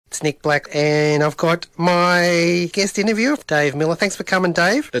It's Nick Black, and I've got my guest interviewer, Dave Miller. Thanks for coming,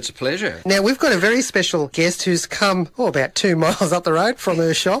 Dave. It's a pleasure. Now, we've got a very special guest who's come, about 2 miles up the road from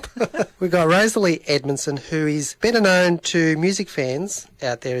her shop. We've got Rosalie Edmondson, who is better known to music fans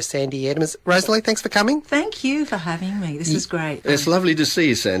out there as Sandy Edmonds. Rosalie, thanks for coming. Thank you for having me. This is great. It's lovely to see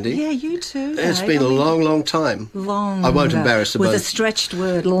you, Sandy. Yeah, you too. It's been a long, long time. Long. I won't embarrass you. With a stretched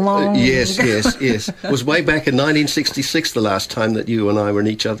word, long. Yes. It was way back in 1966 the last time that you and I were in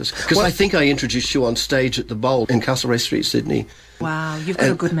each other's. Because I think I introduced you on stage at the Bowl in Castlereagh Street, Sydney. Wow, you've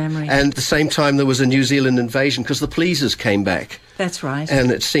got a good memory. And at the same time there was a New Zealand invasion because the Pleasers came back. That's right.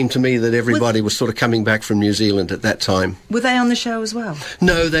 And it seemed to me that everybody was sort of coming back from New Zealand at that time. Were they on the show as well?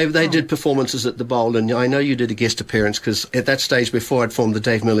 No, they did performances at the Bowl, and I know you did a guest appearance because at that stage, before I'd formed the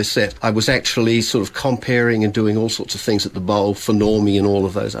Dave Miller set, I was actually sort of comparing and doing all sorts of things at the Bowl for Normie and all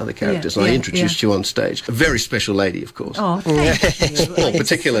of those other characters. I introduced you on stage. A very special lady, of course. Oh, thank you. Well,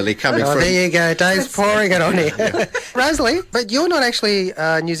 particularly coming from... There you go. Dave's pouring it on here. Rosalie, but you're not actually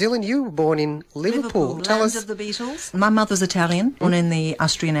New Zealand. You were born in Liverpool. Tell us. Land of the Beatles. My mother's Italian, born in the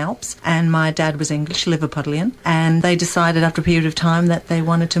Austrian Alps, and my dad was English, Liverpudlian, and they decided after a period of time that they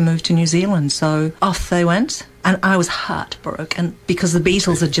wanted to move to New Zealand, so off they went, and I was heartbroken because the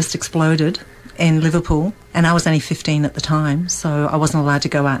Beatles had just exploded in Liverpool, and I was only 15 at the time, so I wasn't allowed to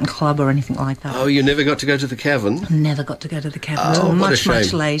go out and club or anything like that. Oh, you never got to go to the Cavern? Never got to go to the Cavern until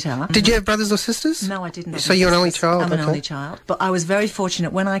much later. Did you have brothers or sisters? No, I didn't. So you're an only child? I'm an only child. But I was very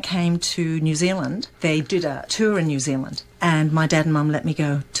fortunate. When I came to New Zealand, they did a tour in New Zealand, and my dad and mum let me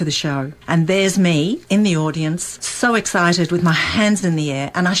go to the show. And there's me in the audience, so excited with my hands in the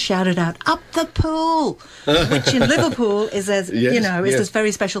air, and I shouted out, "Up the pool!" which in Liverpool is, is this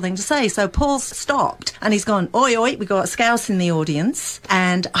very special thing to say. So Paul's stopped, and he's gone, "Oi, oi, we got Scouse in the audience."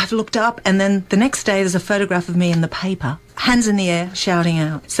 And I've looked up, and then the next day there's a photograph of me in the paper, hands in the air, shouting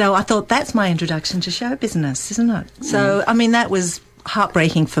out. So I thought, that's my introduction to show business, isn't it? So, I mean, that was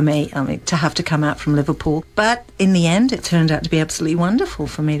heartbreaking for me, to have to come out from Liverpool. But in the end, it turned out to be absolutely wonderful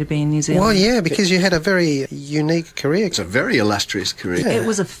for me to be in New Zealand. Well, yeah, because you had a very unique career. It's a very illustrious career. It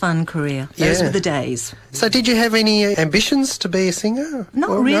was a fun career. Those were the days. So did you have any ambitions to be a singer?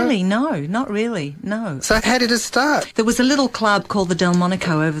 Not really, no. Not really, no. So how did it start? There was a little club called the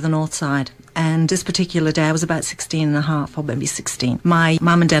Delmonico over the north side. And this particular day, I was about 16 and a half, or maybe 16. My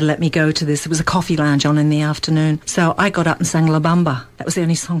mum and dad let me go to this. It was a coffee lounge on in the afternoon. So I got up and sang La Bamba. That was the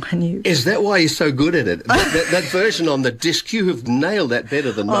only song I knew. Is that why you're so good at it? that version on the disc, you have nailed that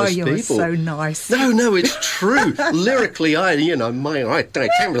better than most people. Oh, you're so nice. No, it's true. Lyrically, I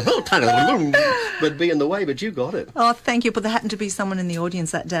but be in the way, but you got it. Oh, thank you. But there happened to be someone in the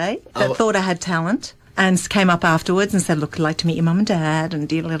audience that day that thought I had talent, and came up afterwards and said, "Look, I'd like to meet your mum and dad," and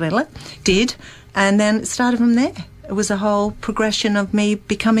did, and then it started from there. It was a whole progression of me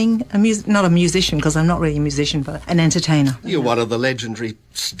becoming not a musician, because I'm not really a musician, but an entertainer. You're one of the legendary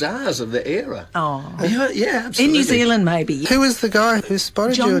stars of the era. Oh. Yeah, absolutely. In New Zealand, maybe. Who was the guy who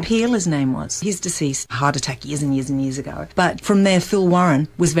spotted you? John Peel, his name was. He's deceased. Heart attack years and years and years ago. But from there, Phil Warren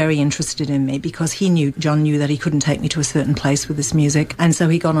was very interested in me because John knew that he couldn't take me to a certain place with this music. And so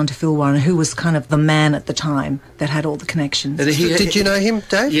he got on to Phil Warren, who was kind of the man at the time that had all the connections. Did you know him,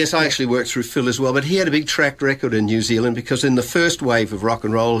 Dave? Yes, I actually worked through Phil as well, but he had a big track record in New Zealand because in the first wave of rock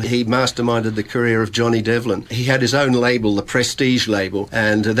and roll, he masterminded the career of Johnny Devlin. He had his own label, the Prestige label,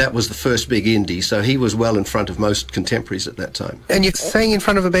 and that was the first big indie, so he was well in front of most contemporaries at that time. And you sang in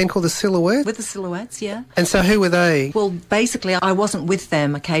front of a band called The Silhouette? With The Silhouettes, yeah. And so who were they? Well, basically, I wasn't with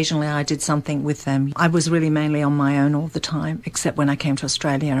them. Occasionally, I did something with them. I was really mainly on my own all the time, except when I came to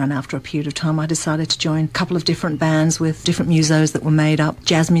Australia, and after a period of time, I decided to join a couple of different bands with different musos that were made up,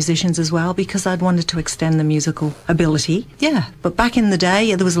 jazz musicians as well, because I'd wanted to extend the musical ability. Yeah, but back in the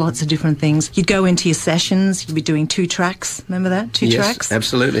day, there was lots of different things. You'd go into your sessions, you'd be doing 2 tracks. Remember that? 2 tracks? Yes,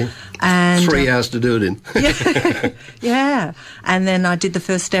 absolutely. And 3 hours to do it in. Yeah. And then I did the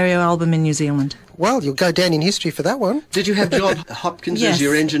first stereo album in New Zealand. Well, you'll go down in history for that one. Did you have John Hopkins as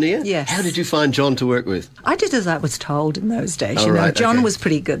your engineer? Yes. How did you find John to work with? I did as I was told in those days. Oh, right, John was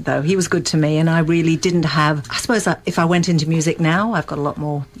pretty good, though. He was good to me, and I really didn't have... I suppose if I went into music now, I've got a lot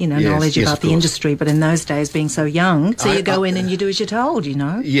more, knowledge about the industry, but in those days, being so young, so you go in and you do as you're told,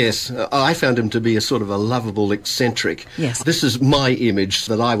 Yes. I found him to be a sort of a lovable eccentric. Yes. This is my image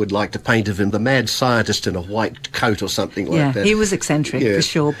that I would like to paint of him, the mad scientist in a white coat or something like that. Yeah, he was eccentric, for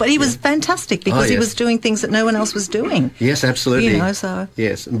sure. But he was fantastic because he was doing things that no one else was doing. Yes, absolutely. So...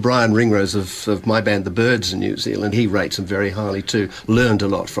 Yes, and Brian Ringrose of my band, The Birds in New Zealand, he rates him very highly too. Learned a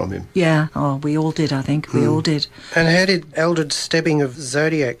lot from him. Yeah, we all did, I think. We all did. And how did Eldred Stebbing of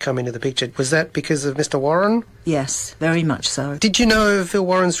Zodiac come into the picture? Was that because of Mr. Warren? Yes, very much so. Did you know Phil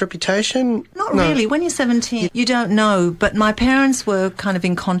Warren's reputation? Not really. When you're 17, you don't know. But my parents were kind of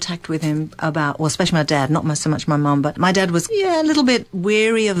in contact with him about, well, especially my dad, not so much my mum, but my dad was, a little bit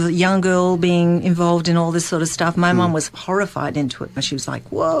weary of a young girl being involved in all this sort of stuff. My mum was horrified into it. She was like,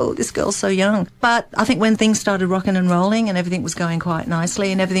 whoa, this girl's so young. But I think when things started rocking and rolling and everything was going quite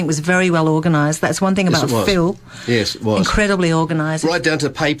nicely and everything was very well organised, that's one thing about Phil. Yes, it was. Incredibly organised. Right down to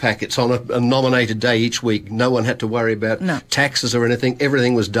pay packets on a nominated day each week. No one had to worry about taxes or anything.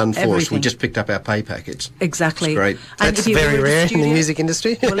 Everything was done for us. We just picked up our pay packets. Exactly. It's great. That's very rare in the music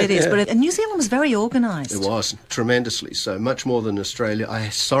industry. Well, it is. But New Zealand was very organised. It was. Tremendously so. Much more than Australia.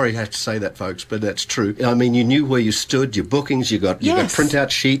 Sorry I have to say that, folks, but that's true. I mean, you knew where you stood, your bookings, you got printout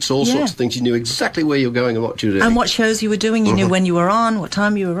sheets, all sorts of things. You knew exactly where you were going and what you were doing. And what shows you were doing. You knew when you were on, what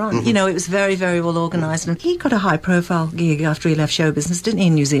time you were on. You know, it was very, very well organised. And he got a high-profile gig after he left show business, didn't he,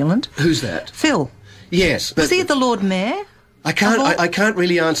 in New Zealand? Who's that? Phil. Yes. Was he the Lord Mayor? I can't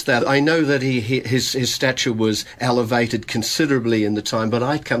really answer that. I know that his stature was elevated considerably in the time, but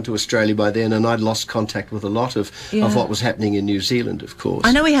I'd come to Australia by then and I'd lost contact with a lot of what was happening in New Zealand, of course.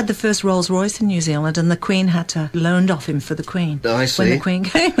 I know he had the first Rolls Royce in New Zealand and the Queen had to loaned off him for the Queen. I see. When the Queen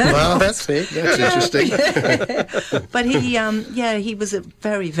came out. Well, that's fair. That's interesting. But he was a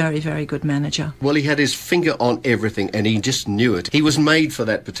very, very, very good manager. Well, he had his finger on everything and he just knew it. He was made for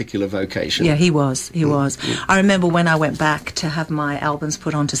that particular vocation. Yeah, he was. He was. I remember when I went back to have my albums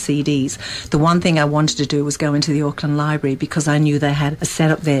put onto CDs, the one thing I wanted to do was go into the Auckland Library because I knew they had a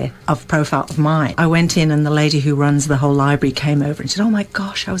setup there of profile of mine. I went in and the lady who runs the whole library came over and said, oh my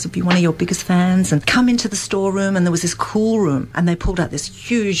gosh, I was one of your biggest fans, and come into the storeroom, and there was this cool room and they pulled out this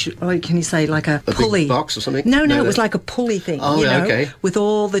huge, what can you say, like a pulley. Big box or something? No, it was like a pulley thing, with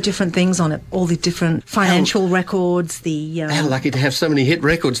all the different things on it, all the different financial records, How lucky to have so many hit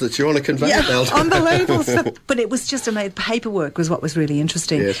records that you're on a conveyor belt. Unbelievable stuff. But it was just amazing. Paperwork was what was really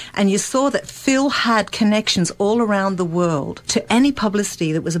interesting. Yes. And you saw that Phil had connections all around the world to any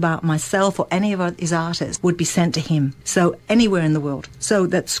publicity that was about myself or any of his artists would be sent to him. So anywhere in the world. So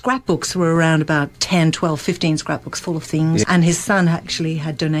that scrapbooks were around about 10, 12, 15 scrapbooks full of things. And his son actually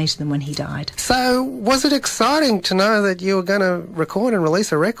had donated them when he died. So was it exciting to know that you were going to record and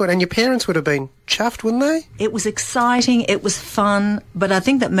release a record, and your parents would have been chuffed, wouldn't they? It was exciting, it was fun, but I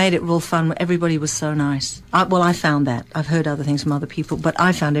think that made it real fun. Everybody was so nice. I found that. I've heard other things from other people, but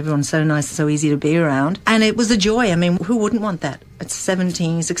I found everyone so nice, so easy to be around. And it was a joy. I mean, who wouldn't want that? At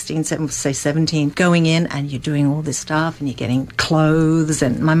 17, say 17, going in and you're doing all this stuff and you're getting clothes,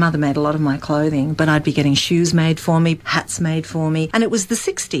 and my mother made a lot of my clothing, but I'd be getting shoes made for me, hats made for me, and it was the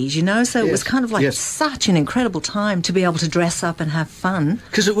 60s, so it was kind of like such an incredible time to be able to dress up and have fun.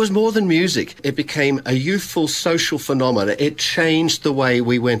 Because it was more than music. It became a youthful social phenomenon. It changed the way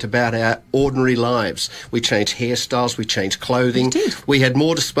we went about our ordinary lives. We changed hairstyles, we changed clothing. We did. We had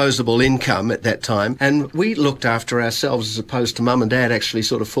more disposable income at that time, and we looked after ourselves as opposed to Mum and Dad actually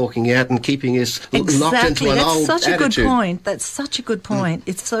sort of forking out and keeping us locked into an old attitude. That's such a good point. That's such a good point.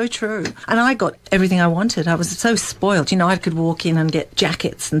 It's so true. And I got everything I wanted. I was so spoiled. I could walk in and get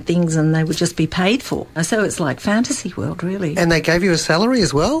jackets and things and they would just be paid for. So it's like fantasy world, really. And they gave you a salary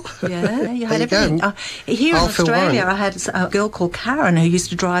as well? Yeah, you had everything. Here in Australia, I had a girl called Karen who used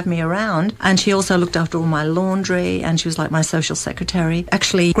to drive me around, and she also looked after all my laundry, and she was like my social secretary.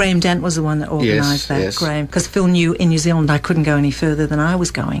 Actually, Graham Dent was the one that organised that, Graham, because Phil knew in New Zealand I couldn't go any further than I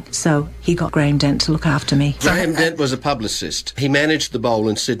was going, so he got Graham Dent to look after me. Graham Dent was a publicist. He managed the Bowl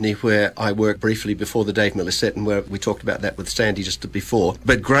in Sydney, where I worked briefly before the Dave Miller set, and where we talked about that with Sandy just before.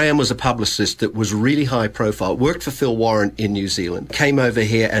 But Graham was a publicist that was really high profile, worked for Phil Warren in New Zealand, came over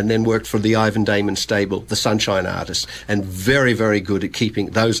here and then worked for the Ivan Damon stable, the Sunshine Artists, and very, very good at keeping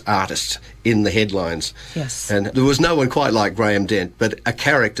those artists in the headlines. Yes. And there was no one quite like Graham Dent, but a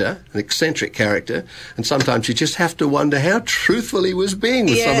character, an eccentric character, and sometimes you just have to wonder how truthful he was being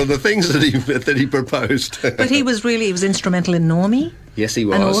with some of the things that he proposed. But he was instrumental in Normie. Yes, he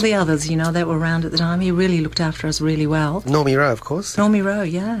was. And all the others, that were around at the time. He really looked after us really well. Normie Rowe, of course. Normie Rowe,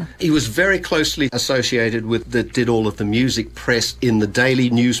 yeah. He was very closely associated with did all of the music press in the daily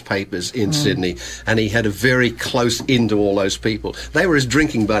newspapers in Sydney, and he had a very close in to all those people. They were his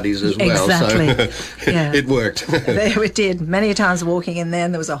drinking buddies as well. Exactly. So it worked. It did. Many times walking in there,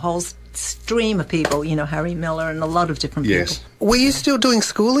 and there was a whole stream of people, Harry Miller and a lot of different people. Were you still doing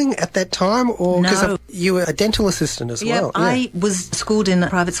schooling at that time? Or No. you were a dental assistant as well? I was schooled in a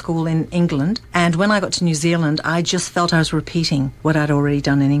private school in England, and when I got to New Zealand, I just felt I was repeating what I'd already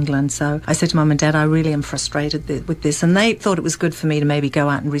done in England. So I said to Mum and Dad, I really am frustrated with this, and they thought it was good for me to maybe go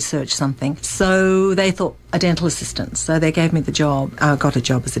out and research something. So they thought a dental assistant. So they gave me the job. I got a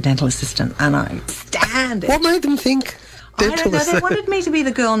job as a dental assistant, and I stand it. What made them think? I don't know. They wanted me to be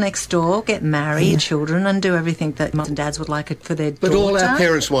the girl next door, get married, children, and do everything that mums and dads would like it for their daughter. But all our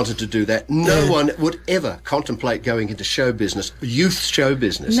parents wanted to do that. No one would ever contemplate going into show business, youth show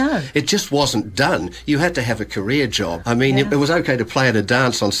business. No. It just wasn't done. You had to have a career job. I mean, it was okay to play at a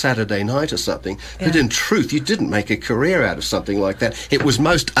dance on Saturday night or something, but in truth, you didn't make a career out of something like that. It was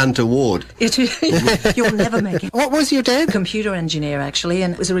most untoward. You'll never make it. What was your dad? Computer engineer, actually,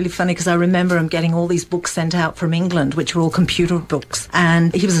 and it was really funny because I remember him getting all these books sent out from England, which were all computer books,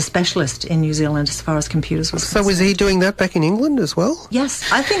 and he was a specialist in New Zealand as far as computers was concerned. So was he doing that back in England as well?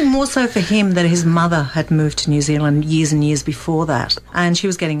 Yes, I think more so for him that his mother had moved to New Zealand years and years before that, and she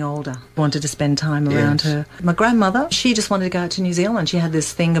was getting older, wanted to spend time around her. My grandmother, she just wanted to go out to New Zealand. She had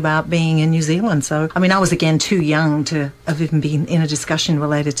this thing about being in New Zealand, so I mean I was again too young to have even been in a discussion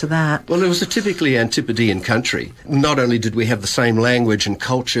related to that. Well, it was a typically Antipodean country. Not only did we have the same language and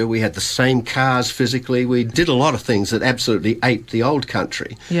culture, we had the same cars physically, we did a lot of things that absolutely aped the old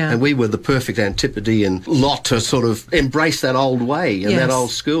country. Yeah. And we were the perfect Antipodean lot to sort of embrace that old way and that old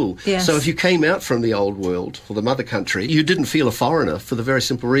school. Yes. So if you came out from the old world, or the mother country, you didn't feel a foreigner for the very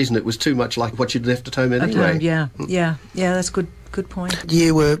simple reason it was too much like what you'd left at home anyway. Yeah, that's good point.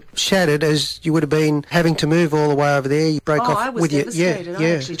 You were shattered as you would have been having to move all the way over there. You broke off I was with your... devastated.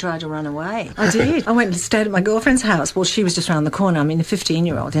 I actually tried to run away. I did. I went and stayed at my girlfriend's house. Well, she was just around the corner. I mean, a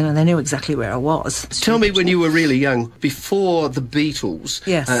 15-year-old, they knew exactly where I was. Tell me when you were really young, before the Beatles.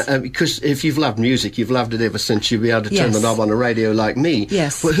 Yes. Because if you've loved music, you've loved it ever since you've been able to turn the knob on a radio like me.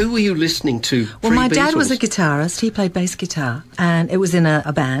 Yes. Well, who were you listening to Well, my dad pre-Beatles? was a guitarist. He played bass guitar, and it was in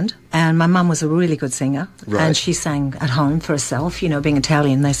a band. And my mum was a really good singer, and she sang at home for herself. Being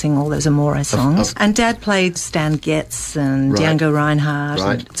Italian, they sing all those Amore songs. And Dad played Stan Getz and Django Reinhardt.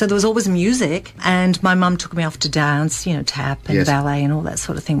 And so there was always music, and my mum took me off to dance, tap and ballet and all that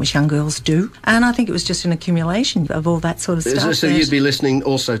sort of thing, which young girls do. And I think it was just an accumulation of all that sort of stuff. So you'd be listening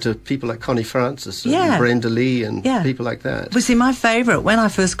also to people like Connie Francis and Brenda Lee and people like that. Well, see, my favourite, when I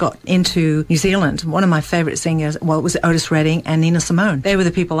first got into New Zealand, one of my favourite singers, it was Otis Redding and Nina Simone. They were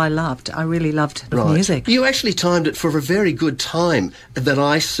the people I loved. I really loved music. You actually timed it for a very good time that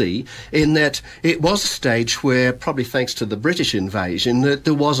I see, in that it was a stage where, probably thanks to the British invasion, that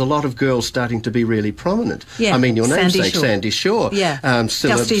there was a lot of girls starting to be really prominent. Yeah. I mean, your namesake, Shaw. Sandy Shaw. Yeah.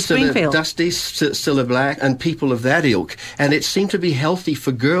 Dusty Springfield. Cilla Black, and people of that ilk. And it seemed to be healthy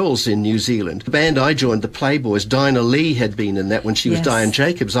for girls in New Zealand. The band I joined, the Playboys, Dinah Lee had been in that when she was Diane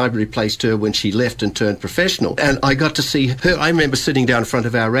Jacobs. I replaced her when she left and turned professional. And I got to see her. I remember sitting down in front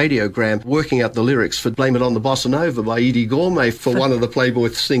of our radiogram working out the lyrics for Blame It on the Bossa Nova by Edie Gourmet for one of the Playboy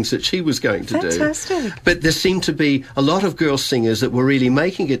things that she was going to do. Fantastic. But there seemed to be a lot of girl singers that were really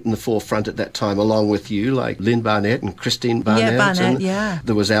making it in the forefront at that time, along with you, like Lynn Barnett and Christine Barnett. Yeah, Barnett, and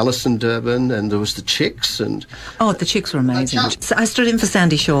there was Alison Durbin, and there was the Chicks. And the Chicks were amazing. So I stood in for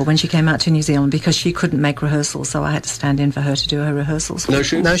Sandy Shaw when she came out to New Zealand because she couldn't make rehearsals, so I had to stand in for her to do her rehearsals. No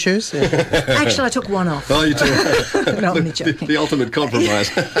shoes? No shoes? Yeah. Actually, I took one off. Oh, you did? No, I'm only joking. The ultimate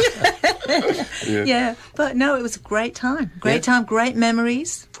compromise. Yeah, but no, it was a great time. Great time, great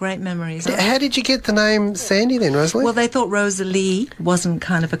memories. How did you get the name Sandy then, Rosalie? Well, they thought Rosalie wasn't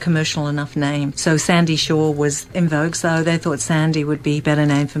kind of a commercial enough name, so Sandy Shaw was in vogue, so they thought Sandy would be a better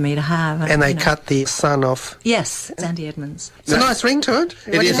name for me to have. And they cut the son off. Yes, Sandy Edmonds. It's a nice ring to it.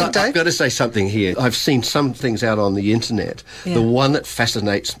 It is. I've got to say something here. I've seen some things out on the internet. Yeah. The one that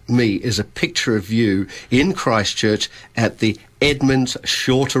fascinates me is a picture of you in Christchurch at the Edmonds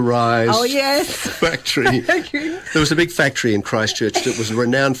Shorter Rise factory. There was a big factory in Christchurch that was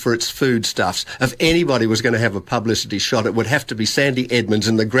renowned for its foodstuffs. If anybody was going to have a publicity shot, it would have to be Sandy Edmonds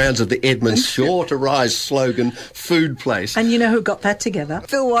in the grounds of the Edmonds Shorter Rise slogan food place. And you know who got that together?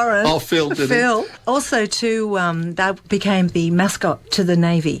 Phil Warren. Oh, Phil did Phil. Also, too, that became the mascot to the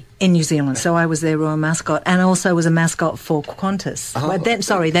Navy in New Zealand. So I was their royal mascot, and also was a mascot for Qantas. Oh.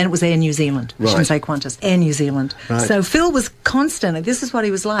 Then it was Air New Zealand. I shouldn't say Qantas. Air New Zealand. Right. So Phil was constantly, this is what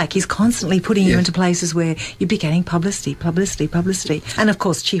he was like. He's constantly putting you into places where you'd be getting publicity. And of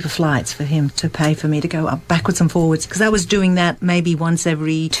course, cheaper flights for him to pay for me to go up backwards and forwards. Because I was doing that maybe once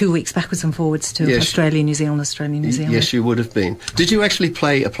every 2 weeks, backwards and forwards to Australia, New Zealand. Yes, you would have been. Did you actually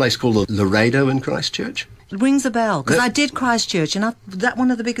play a place called the Laredo in Christchurch? Rings a bell, because I did Christchurch, and that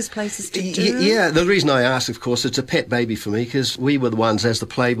one of the biggest places to do. Yeah, the reason I ask, of course, it's a pet baby for me, because we were the ones, as the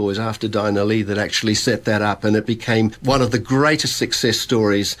Playboys after Dinah Lee, that actually set that up, and it became one of the greatest success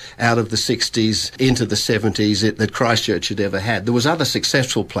stories out of the 60s into the 70s that Christchurch had ever had. There was other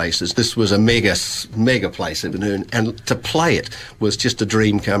successful places. This was a mega place, and to play it was just a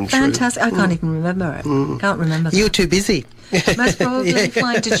dream come true. Fantastic. I can't even remember it. Can't remember that. You were too busy. Most probably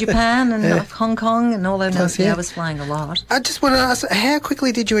flying to Japan and Hong Kong and all those. I was flying a lot. I just want to ask, how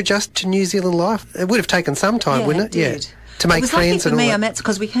quickly did you adjust to New Zealand life? It would have taken some time, wouldn't it? It did. To make friends and all that. I met,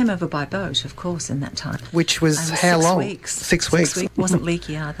 because we came over by boat, of course, in that time. Which was how long? 6 weeks. 6 weeks. 6 weeks. Wasn't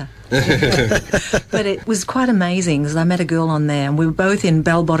leaky either. But it was quite amazing, because I met a girl on there, and we were both in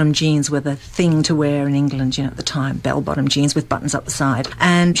bell-bottom jeans, were the thing to wear in England, at the time, bell-bottom jeans with buttons up the side.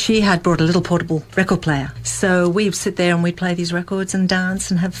 And she had brought a little portable record player. So we'd sit there and we'd play these records and dance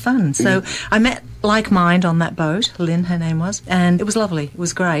and have fun. So I met like mind on that boat, Lynn, her name was, and it was lovely. It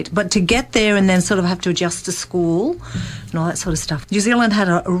was great. But to get there and then sort of have to adjust to school and all that sort of stuff. New Zealand had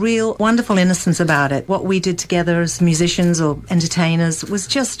a real wonderful innocence about it. What we did together as musicians or entertainers was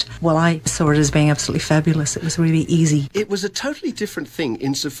just, well, I saw it as being absolutely fabulous. It was really easy. It was a totally different thing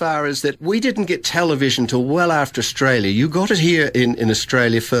insofar as that we didn't get television till well after Australia. You got it here in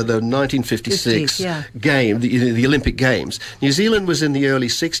Australia for the 1956 game, the Olympic Games. New Zealand was in the early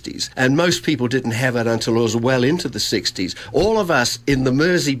 60s, and most people didn't have it until it was well into the 60s. All of us in the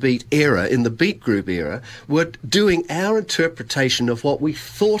Mersey Beat era, in the beat group era, were doing our interpretation of what we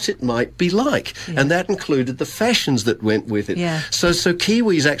thought it might be like, and that included the fashions that went with it. So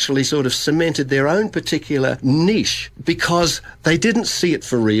Kiwis actually sort of cemented their own particular niche because they didn't see it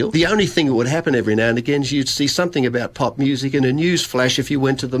for real. The only thing that would happen every now and again is you'd see something about pop music in a news flash if you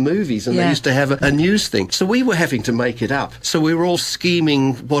went to the movies, and they used to have a news thing. So we were having to make it up. So we were all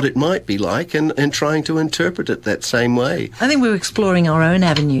scheming what it might be like and trying to interpret it that same way. I think we were exploring our own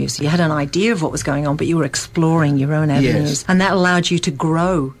avenues. You had an idea of what was going on, but you were exploring your own avenues. And that allowed you to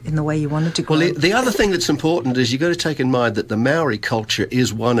grow in the way you wanted to grow. Well, the other thing that's important is you've got to take in mind that the Maori culture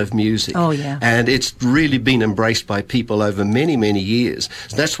is one of music. Oh, yeah. And it's really been embraced by people over many, many years.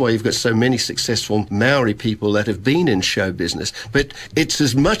 So that's why you've got so many successful Maori people that have been in show business. But it's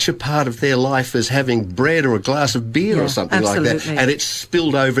as much a part of their life as having bread or a glass of beer or something like that. And it's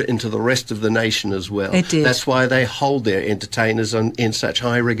spilled over into the rest of the nation as well. It did. That's why they hold their entertainers in such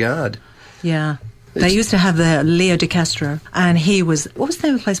high regard. Yeah. They used to have the Leo De Castro, and he was, what was the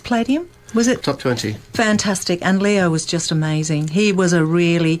name of the place? Palladium? Was it? Top 20. Fantastic. And Leo was just amazing. He was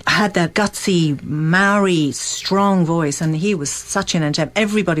had that gutsy, Maori, strong voice, and he was such an entertainer.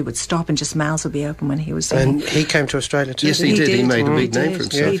 Everybody would stop and just mouths would be open when he was singing. And he came to Australia too. Yes, he did. He made a big name for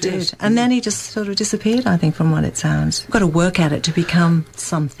himself. He did. And then he just sort of disappeared, I think, from what it sounds. You've got to work at it to become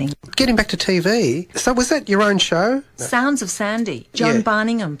something. Getting back to TV, so was that your own show? No. Sounds of Sandy. John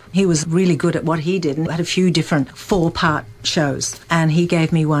Barningham. He was really good at what he did and had a few different 4-part shows, and he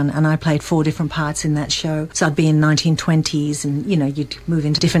gave me one, and I played 4 different parts in that show. So I'd be in 1920s, and you'd move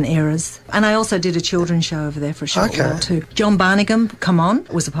into different eras. And I also did a children's show over there for a short while too. John Barningham, Come On,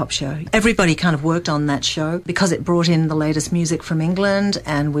 was a pop show. Everybody kind of worked on that show because it brought in the latest music from England,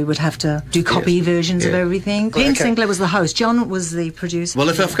 and we would have to do copy versions of everything. Pete Sinclair was the host. John was the producer. Well,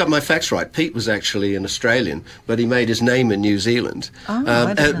 if I've got my facts right, Pete was actually an Australian, but he made his name in New Zealand.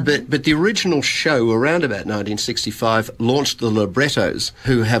 But the original show around about 1965 launched the Librettos,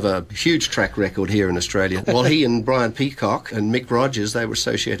 who have a huge track record here in Australia. While he and Brian Peacock and Mick Rogers, they were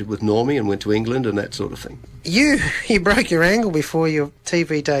associated with Normie and went to England and that sort of thing. You broke your ankle before your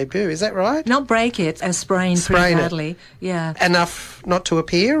TV debut, is that right? Not break it, sprain pretty badly. Yeah. Enough not to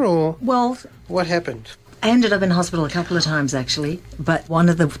appear, or? Well, what happened? I ended up in hospital a couple of times, actually, but one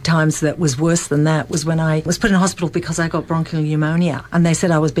of the times that was worse than that was when I was put in hospital because I got bronchial pneumonia, and they said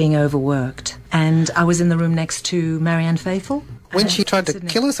I was being overworked. And I was in the room next to Marianne Faithfull. When she tried to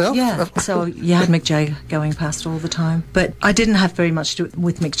kill herself? Yeah, so you had Mick Jagger going past all the time. But I didn't have very much to do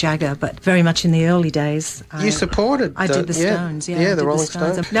with Mick Jagger, but very much in the early days. You supported I did the Stones, Yeah, the Rolling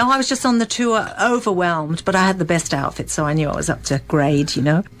Stones. No, I was just on the tour, overwhelmed, but I had the best outfit, so I knew I was up to grade,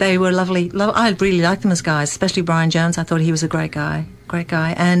 They were lovely. I really liked them as guys, especially Brian Jones. I thought he was a great guy,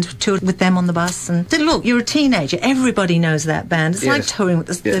 and toured with them on the bus. And look, you're a teenager. Everybody knows that band. It's like touring with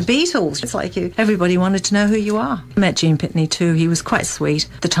the Beatles. It's like everybody wanted to know who you are. I met Gene Pitney too. He was quite sweet.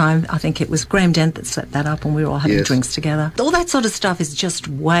 At the time, I think it was Graham Dent that set that up, and we were all having drinks together. All that sort of stuff is just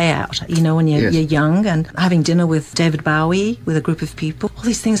way out, when you're young, and having dinner with David Bowie, with a group of people. All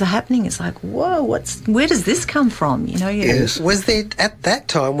these things are happening. It's like, whoa, where does this come from? Yes. Was there, at that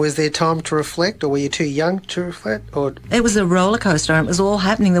time, time to reflect, or were you too young to reflect? Or it was a roller coaster. I and it was all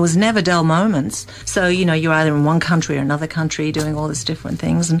happening. There was never dull moments. So, you know, you're either in one country or another country doing all these different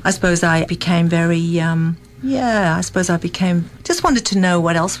things. And I suppose I became very... just wanted to know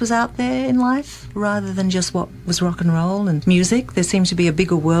what else was out there in life rather than just what was rock and roll and music. There seemed to be a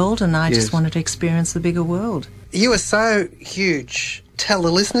bigger world, and I just wanted to experience the bigger world. You were so huge. Tell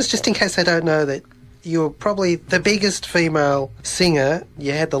the listeners, just in case they don't know, that you were probably the biggest female singer.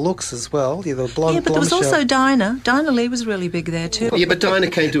 You had the looks as well. You're the blonde. Yeah, but there was also Dinah. Dinah Lee was really big there too. Yeah, but Dinah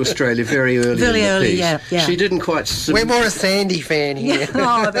came to Australia very early. Very early, piece. yeah. She didn't quite... We're more a Sandy fan here.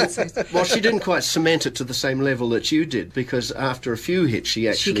 Well, she didn't quite cement it to the same level that you did, because after a few hits, she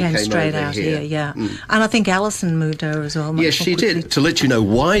actually came straight over out here. Yeah. And I think Alison moved over as well. Yes, she did. To let you know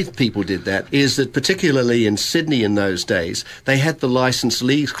why people did that is that particularly in Sydney in those days, they had the licensed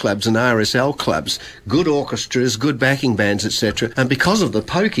league clubs and RSL clubs, good orchestras, good backing bands, etc. And because of the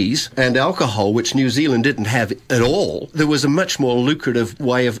pokies and alcohol, which New Zealand didn't have at all, there was a much more lucrative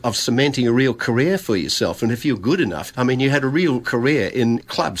way of cementing a real career for yourself. And if you're good enough, I mean, you had a real career in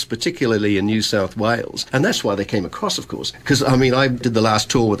clubs, particularly in New South Wales. And that's why they came across, of course. Because, I mean, I did the last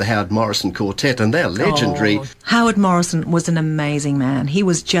tour with the Howard Morrison Quartet, and they're legendary. Oh, Howard Morrison was an amazing man. He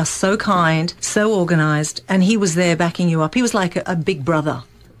was just so kind, so organised, and he was there backing you up. He was like a big brother.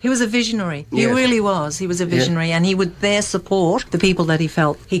 He was a visionary. He really was. He was a visionary, and he would there support the people that he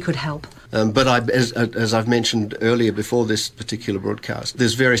felt he could help. But as I've mentioned earlier before this particular broadcast,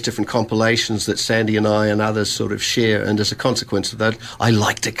 there's various different compilations that Sandy and I and others sort of share, and as a consequence of that, I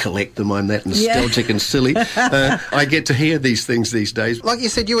like to collect them. I'm that nostalgic and silly. I get to hear these things these days. Like you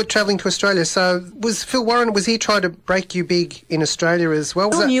said, you were travelling to Australia, so was Phil Warren, was he trying to break you big in Australia as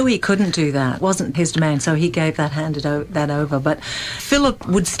well? Phil knew he couldn't do that. It wasn't his domain, so he gave that over. But Philip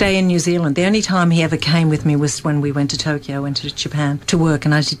would stay in New Zealand. The only time he ever came with me was when we went to Tokyo, went to Japan to work,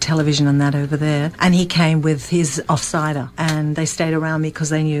 and I did television and that over there. And he came with his offsider, and they stayed around me because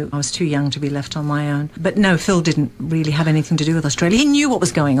they knew I was too young to be left on my own. But no, Phil didn't really have anything to do with Australia. He knew what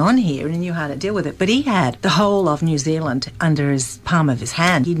was going on here and he knew how to deal with it. But he had the whole of New Zealand under his palm of his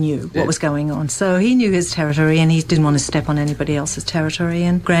hand. He knew what was going on. So he knew his territory, and he didn't want to step on anybody else's territory.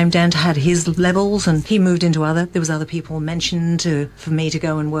 And Graham Dant had his levels, and he moved into there was other people mentioned for me to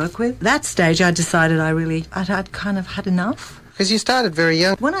go and work with. That stage I decided I'd kind of had enough. Because you started very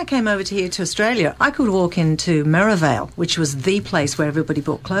young. When I came over to Australia, I could walk into Merivale, which was the place where everybody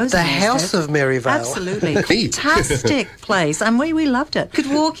bought clothes. The House of Merivale. Absolutely. Fantastic place. And we loved it. Could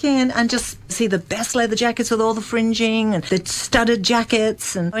walk in and just see the best leather jackets with all the fringing and the studded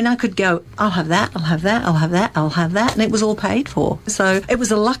jackets. And I could go, I'll have that, I'll have that, I'll have that, I'll have that. And it was all paid for. So it was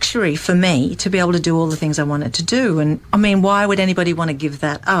a luxury for me to be able to do all the things I wanted to do. And I mean, why would anybody want to give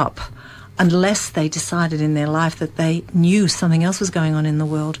that up? Unless they decided in their life that they knew something else was going on in the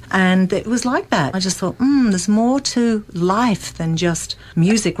world. And it was like that. I just thought, there's more to life than just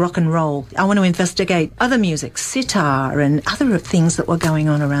music, rock and roll. I want to investigate other music, sitar and other things that were going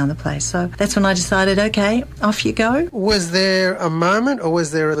on around the place. So that's when I decided, okay, off you go. Was there a moment, or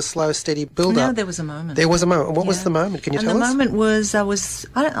was there a slow, steady build-up? No, there was a moment. There was a moment. What was the moment? Can you tell us? The moment was I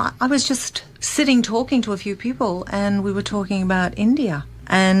was just sitting talking to a few people, and we were talking about India.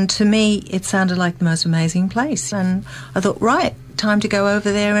 And to me, it sounded like the most amazing place. And I thought, right, time to go over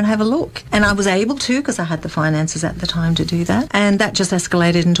there and have a look. And I was able to, because I had the finances at the time to do that. And that just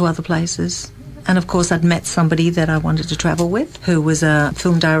escalated into other places. And of course, I'd met somebody that I wanted to travel with, who was a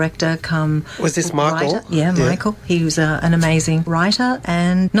film director come... Was this Michael? Writer. Yeah, Michael. He was an amazing writer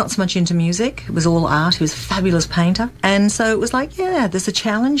and not so much into music. It was all art. He was a fabulous painter. And so it was like, yeah, there's a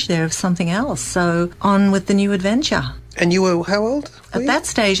challenge there of something else. So on with the new adventure. And you were how old? At that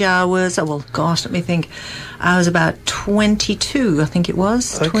stage, I was, let me think. I was about 22, I think it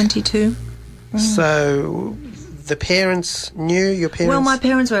was, okay. 22. So the parents knew, your parents? Well, my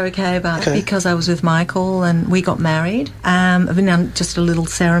parents were okay about it because I was with Michael and we got married. I've been on just a little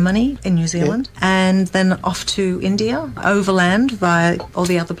ceremony in New Zealand and then off to India, overland via all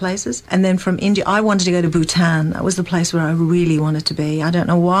the other places. And then from India, I wanted to go to Bhutan. That was the place where I really wanted to be. I don't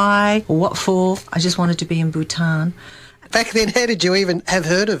know why or what for. I just wanted to be in Bhutan. Back then, how did you even have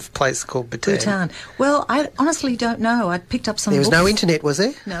heard of a place called Bhutan? Bhutan. Well, I honestly don't know. I picked up some books. There was no internet, was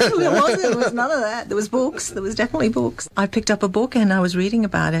there? No, there wasn't. There was none of that. There was books. There was definitely books. I picked up a book and I was reading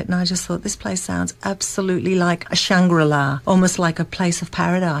about it and I just thought, this place sounds absolutely like a Shangri-La, almost like a place of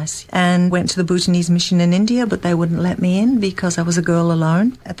paradise. And went to the Bhutanese mission in India, but they wouldn't let me in because I was a girl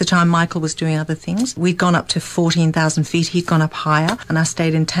alone. At the time, Michael was doing other things. We'd gone up to 14,000 feet. He'd gone up higher and I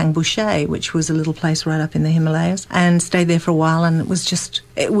stayed in Tangbuche, which was a little place right up in the Himalayas, and stayed stayed there for a while, and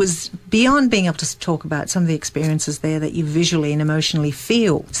it was beyond being able to talk about some of the experiences there that you visually and emotionally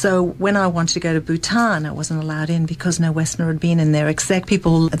feel. So when I wanted to go to Bhutan, I wasn't allowed in because no Westerner had been in there, except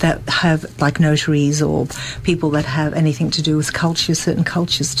people that have, like, notaries or people that have anything to do with culture, certain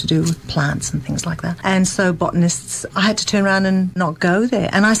cultures to do with plants and things like that. And so botanists, I had to turn around and not go there.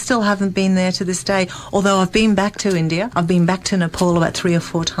 And I still haven't been there to this day, although I've been back to India. I've been back to Nepal about 3 or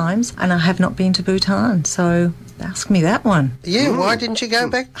 4 times, and I have not been to Bhutan. So ask me that one. Yeah, why didn't you go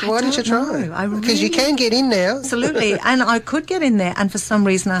back? Why didn't you try? Because you can get in now. Absolutely, and I could get in there, and for some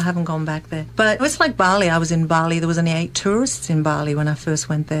reason I haven't gone back there. But it's like Bali. I was in Bali. There was only 8 tourists in Bali when I first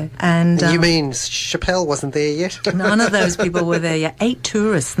went there. And you mean Chappelle wasn't there yet? None of those people were there yet. 8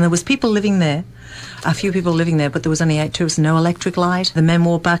 tourists, and there was people living there. A few people living there, but there was only 8 tourists. No electric light. The men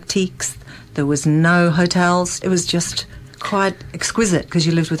wore batiks. There was no hotels. It was just quite exquisite because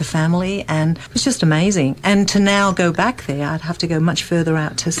you lived with a family, and it was just amazing. And to now go back there, I'd have to go much further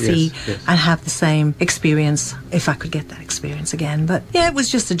out to see and have the same experience, if I could get that experience again. But yeah, it was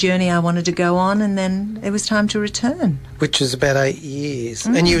just a journey I wanted to go on, and then it was time to return. Which was about 8 years.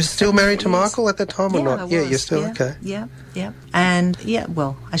 And you were still married to Michael at the time or not? I Yeah, was. you're still okay. Yeah. And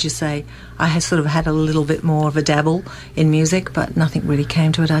well, as you say, I had sort of had a little bit more of a dabble in music, but nothing really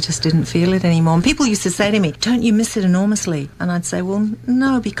came to it. I just didn't feel it anymore. And people used to say to me, "Don't you miss it enormously?" And I'd say, well,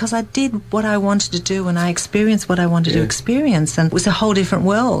 no, because I did what I wanted to do and I experienced what I wanted to experience, and it was a whole different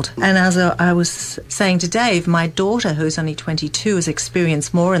world. And as I was saying to Dave, my daughter, who's only 22, has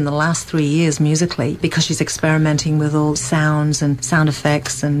experienced more in the last 3 years musically because she's experimenting with all sounds and sound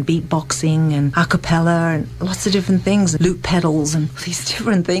effects and beatboxing and a cappella and lots of different things, loop pedals and these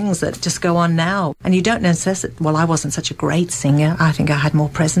different things that just go on now. And you don't necessarily, well, I wasn't such a great singer. I think I had more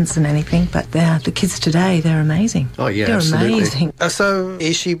presence than anything, but the kids today, they're amazing. Oh, yeah, they're absolutely. amazing. So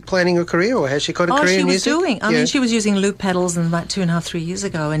is she planning a career, or has she got a career in music? I mean, she was using loop pedals about 2.5, 3 years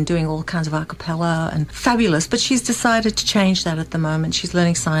ago and doing all kinds of a cappella and fabulous, but she's decided to change that at the moment. She's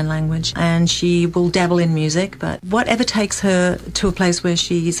learning sign language and she will dabble in music, but whatever takes her to a place where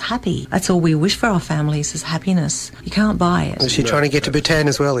she's happy. That's all we wish for our families, is happiness. You can't buy it. Is she trying to get to Bhutan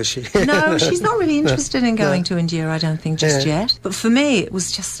as well, is she? No, she's not really interested in going to India, I don't think, just yet. But for me, it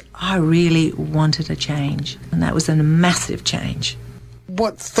was just, I really wanted a change, and that was a massive change.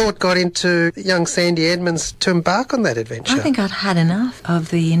 What thought got into young Sandy Edmonds to embark on that adventure? I think I'd had enough of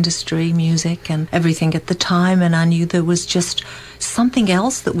the industry, music and everything at the time, and I knew there was just something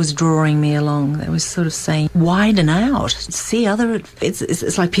else that was drawing me along. That was sort of saying, widen out, see other...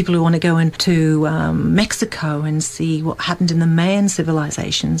 It's like people who want to go into Mexico and see what happened in the Mayan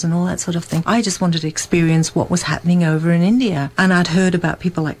civilizations and all that sort of thing. I just wanted to experience what was happening over in India. And I'd heard about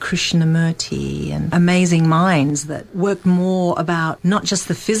people like Krishnamurti and amazing minds that worked more about not just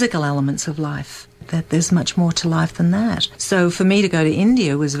the physical elements of life, that there's much more to life than that. So for me to go to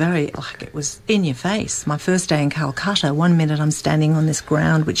India was very, like, it was in your face. My first day in Calcutta, one minute I'm standing on this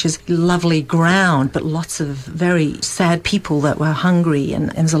ground, which is lovely ground, but lots of very sad people that were hungry, and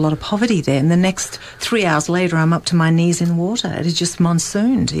there's a lot of poverty there. And the next 3 hours later, I'm up to my knees in water. It had just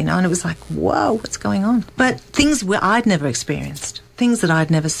monsooned, and it was like, whoa, what's going on? But things where I'd never experienced. Things that I'd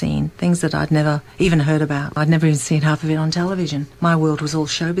never seen, things that I'd never even heard about. I'd never even seen half of it on television. My world was all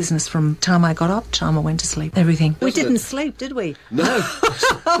show business from time I got up to time I went to sleep. Everything. We didn't sleep, did we? No.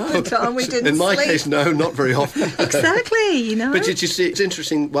 Half the time we didn't sleep. In my case, no, not very often. Exactly, But you see, it's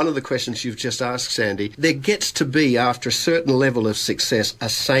interesting, one of the questions you've just asked, Sandy, there gets to be, after a certain level of success, a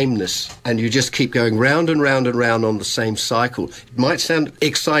sameness, and you just keep going round and round and round on the same cycle. It might sound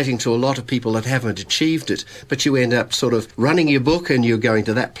exciting to a lot of people that haven't achieved it, but you end up sort of running your book and you're going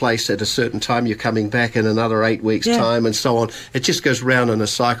to that place at a certain time, you're coming back in another 8 weeks' time, and so on. It just goes round in a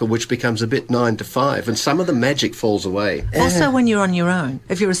cycle which becomes a bit 9 to 5, and some of the magic falls away. Also, when you're on your own,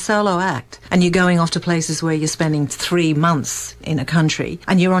 if you're a solo act and you're going off to places where you're spending 3 months in a country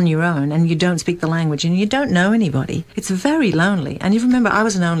and you're on your own and you don't speak the language and you don't know anybody, it's very lonely. And you remember, I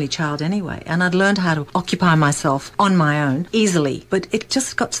was an only child anyway, and I'd learned how to occupy myself on my own easily, but it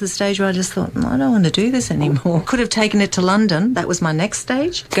just got to the stage where I just thought, I don't want to do this anymore. Could have taken it to London. That was my next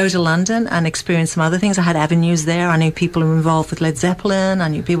stage. Go to London and experience some other things. I had avenues there. I knew people who were involved with Led Zeppelin. I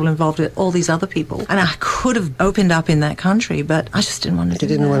knew people involved with all these other people. And I could have opened up in that country, but I just didn't want to do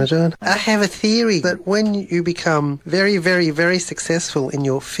that. You didn't want to do it. I have a theory that when you become very, very, very successful in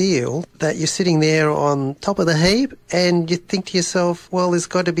your field, that you're sitting there on top of the heap and you think to yourself, well, there's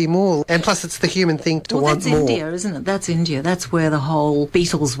got to be more. And plus, it's the human thing to want more. That's India, isn't it? That's India. That's where the whole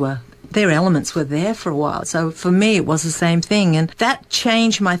Beatles were their elements were there for a while. So for me, it was the same thing. And that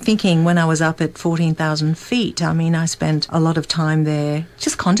changed my thinking when I was up at 14,000 feet. I mean, I spent a lot of time there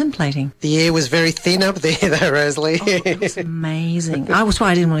just contemplating. The air was very thin up there, though, Rosalie. Oh, it was amazing. I was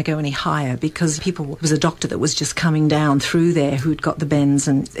why I didn't want to go any higher, because there was a doctor that was just coming down through there who'd got the bends,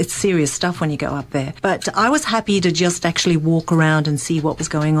 and it's serious stuff when you go up there. But I was happy to just actually walk around and see what was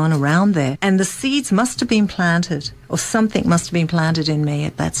going on around there. And the seeds must have been planted, or something must have been planted in me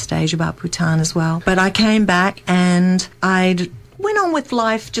at that stage about Bhutan as well. But I came back and I'd went on with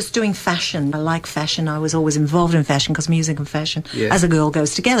life just doing fashion. I like fashion. I was always involved in fashion because music and fashion as a girl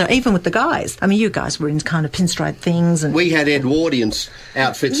goes together, even with the guys. I mean, you guys were in kind of pinstripe things. And we had Edwardians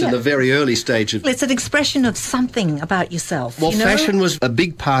outfits in the very early stage of... It's an expression of something about yourself. Well, fashion was a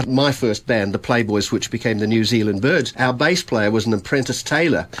big part of my first band, the Playboys, which became the New Zealand Birds. Our bass player was an apprentice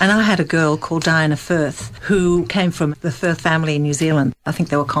tailor. And I had a girl called Diana Firth who came from the Firth family in New Zealand. I think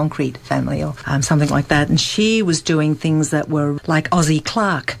they were Concrete family or something like that. And she was doing things that were like Ozzie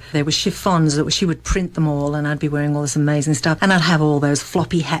Clark. There were chiffons that she would print them all, and I'd be wearing all this amazing stuff. And I'd have all those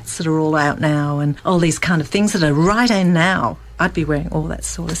floppy hats that are all out now and all these kind of things that are right in now. I'd be wearing all that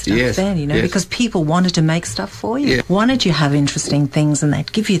sort of stuff then, you know, because people wanted to make stuff for you. Wanted you to have interesting things, and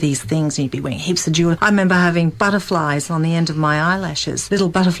they'd give you these things, and you'd be wearing heaps of jewelry. I remember having butterflies on the end of my eyelashes, little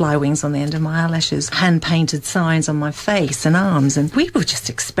butterfly wings on the end of my eyelashes, hand-painted signs on my face and arms, and we were just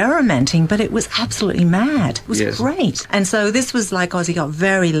experimenting, but it was absolutely mad. It was great. And so this was like Ozzy got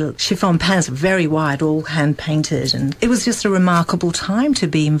very little chiffon pants, very wide, all hand-painted, and it was just a remarkable time to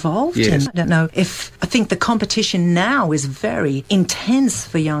be involved in. I don't know if... I think the competition now is very intense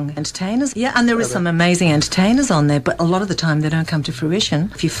for young entertainers. Yeah, and there is some amazing entertainers on there, but a lot of the time they don't come to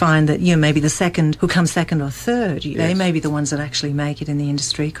fruition. If you find that you're maybe the second who comes second or third, they may be the ones that actually make it in the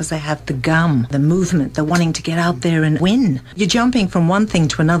industry because they have the gum, the movement, the wanting to get out there and win. You're jumping from one thing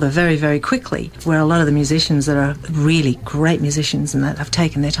to another very, very quickly, where a lot of the musicians that are really great musicians and that have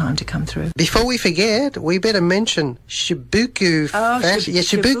taken their time to come through. Before we forget, we better mention Shibuku fashion.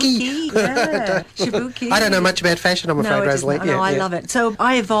 Shibuki. Yeah, Shibuki. I don't know much about fashion, I'm afraid, Rosalie. No, I love it. So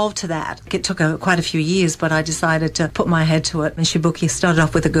I evolved to that. It took quite a few years, but I decided to put my head to it. And Shibuki started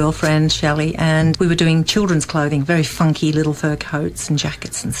off with a girlfriend, Shelley, and we were doing children's clothing, very funky little fur coats and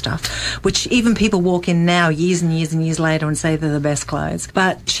jackets and stuff, which even people walk in now years and years and years later and say they're the best clothes.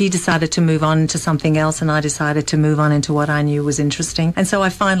 But she decided to move on to something else, and I decided to move on into what I knew was interesting. And so I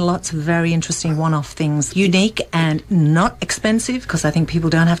find lots of very interesting one-off things, unique and not expensive, because I think people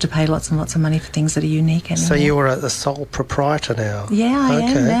don't have to pay lots and lots of money for things that are unique anymore. So you are the sole proprietor now? Yeah, I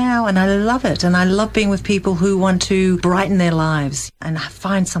am now, and I love it. And I love being with people who want to brighten their lives and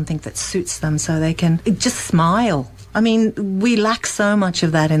find something that suits them so they can just smile. I mean, we lack so much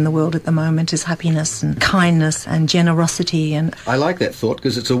of that in the world at the moment, is happiness and kindness and generosity. And I like that thought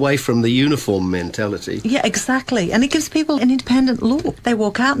because it's away from the uniform mentality. Yeah, exactly. And it gives people an independent look. They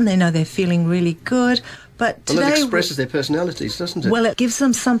walk out and they know they're feeling really good. But today, it expresses their personalities, doesn't it? Well, it gives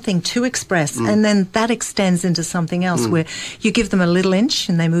them something to express, and then that extends into something else where you give them a little inch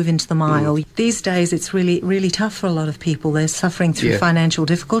and they move into the mile. These days, it's really, really tough for a lot of people. They're suffering through financial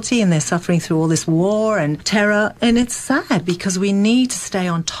difficulty, and they're suffering through all this war and terror, and it's sad because we need to stay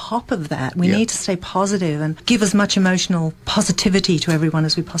on top of that. We need to stay positive and give as much emotional positivity to everyone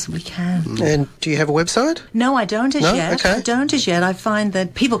as we possibly can. And do you have a website? No, I don't as yet. Okay. I don't as yet. I find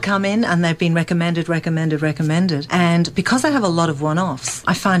that people come in and they've been recommended, and because I have a lot of one-offs,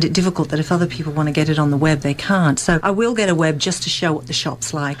 I find it difficult that if other people want to get it on the web, they can't. So I will get a web just to show what the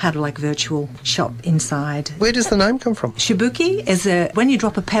shop's like, have like a virtual shop inside. Where does the name come from? Shibuki is when you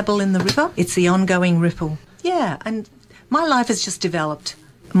drop a pebble in the river, it's the ongoing ripple. Yeah, and my life has just developed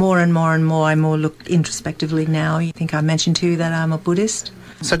more and more and more. I more look introspectively now. You think I mentioned to you that I'm a Buddhist?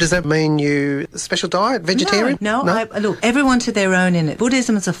 So does that mean you special diet, vegetarian? No. Look, everyone to their own in it.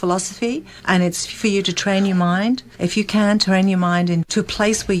 Buddhism is a philosophy, and it's for you to train your mind. If you can, train your mind into a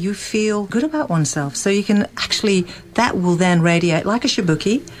place where you feel good about oneself. So you can actually, that will then radiate, like a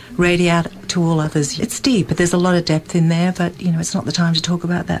shibuki, radiate to all others. It's deep, but there's a lot of depth in there, but, you know, it's not the time to talk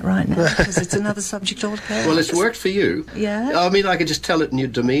about that right now, because it's another subject altogether. Well, it's worked for you. Yeah. I mean, I could just tell it in your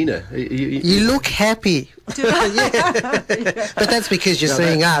demeanour. You look happy. But that's because you're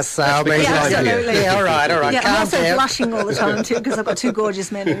seeing us. So I mean, absolutely. All right. Yeah, I'm also blushing all the time too because I've got two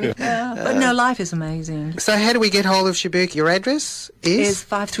gorgeous men. But no, life is amazing. So how do we get hold of Shibuki? Your address is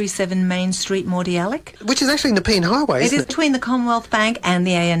 537 Main Street, Mordialloc, which is actually Nepean Highway. It is between the Commonwealth Bank and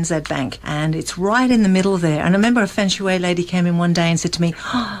the ANZ Bank, and it's right in the middle there. And I remember a feng shui lady came in one day and said to me,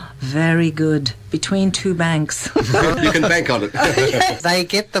 Very good. Between two banks. You can bank on it. They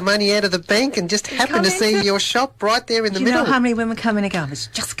get the money out of the bank and just happen to see your shop right there in the Do you middle. know how many women come in and go, I was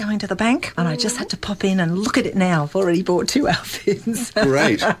just going to the bank and I just had to pop in and look at it now. I've already bought 2 outfits.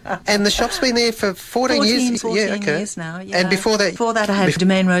 Great. And the shop's been there for 14 years? 14 years now, yeah. And before that? Before that, I had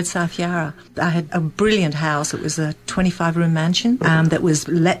Domain Road, South Yarra. I had a brilliant house. It was a 25-room mansion that was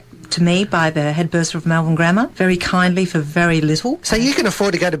let to me by the head bursar of Melbourne Grammar, very kindly for very little. So you can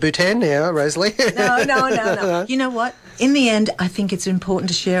afford to go to Bhutan now, Rosalie. No. You know what? In the end, I think it's important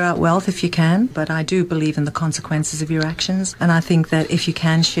to share out wealth if you can, but I do believe in the consequences of your actions. And I think that if you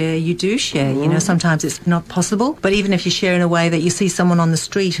can share, you do share. You know, sometimes it's not possible, but even if you share in a way that you see someone on the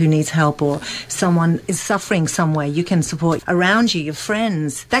street who needs help or someone is suffering some way, you can support around you, your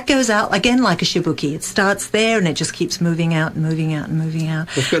friends. That goes out, again, like a shibuki. It starts there and it just keeps moving out and moving out and moving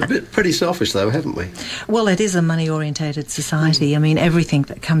out. We've got a bit pretty selfish, though, haven't we? Well, it is a money-orientated society. I mean, everything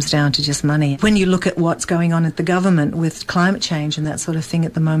that comes down to just money. When you look at what's going on at the government with climate change and that sort of thing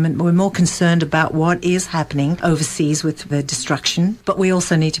at the moment, we're more concerned about what is happening overseas with the destruction, but we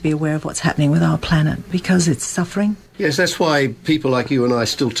also need to be aware of what's happening with our planet because it's suffering. Yes, that's why people like you and I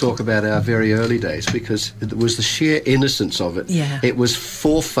still talk about our very early days, because it was the sheer innocence of it. Yeah. It was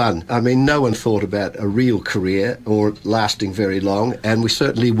for fun. I mean, no one thought about a real career or lasting very long, and we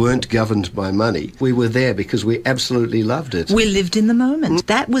certainly weren't governed by money. We were there because we absolutely loved it. We lived in the moment.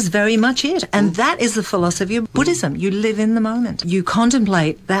 That was very much it. And that is the philosophy of Buddhism. You live in the moment. You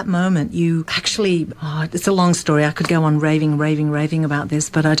contemplate that moment. You actually, it's a long story. I could go on raving about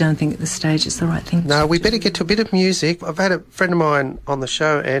this, but I don't think at this stage it's the right thing. No, we better get to a bit of music. I've had a friend of mine on the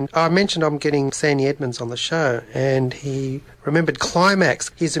show, and I mentioned I'm getting Sandy Edmonds on the show, and he remembered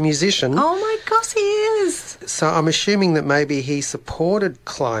Climax. He's a musician. Oh my gosh, he is. So I'm assuming that maybe he supported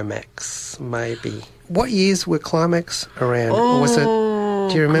Climax, maybe. What years were Climax around? Or was it,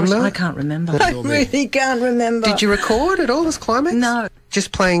 do you remember? Gosh, I can't remember. I really can't remember. Did you record at all as Climax? No.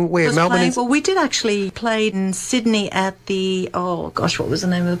 Just playing where? Melbourne? Well, we did actually play in Sydney at the, what was the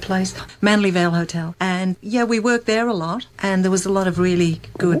name of the place? Manly Vale Hotel. And, yeah, we worked there a lot, and there was a lot of really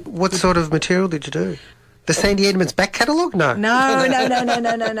good... What sort of material did you do? The Sandy Edmonds back catalogue? No.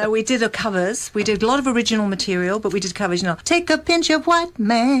 No. We did covers. We did a lot of original material, but we did covers, Take a pinch of white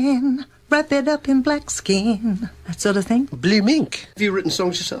man, wrap it up in black skin, that sort of thing. Blue Mink. Have you written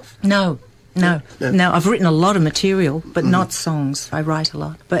songs yourself? No, I've written a lot of material, but not songs. I write a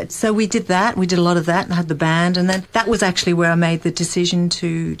lot. But so we did that. We did a lot of that and had the band. And then that was actually where I made the decision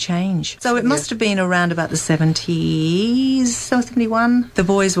to change. So it must have been around about the 70s, so 71. The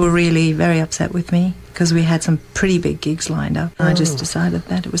boys were really very upset with me because we had some pretty big gigs lined up. I just decided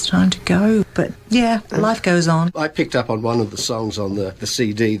that it was time to go. But yeah, life goes on. I picked up on one of the songs on the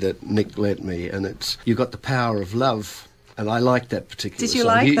CD that Nick lent me, and it's You Got the Power of Love. And I like that particular song. Did you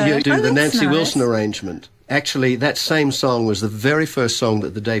like that? You do the Nancy nice. Wilson arrangement. Actually, that same song was the very first song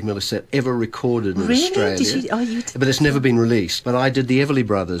that the Dave Miller Set ever recorded in Australia. Did you? Oh, you did. But it's never been released. But I did the Everly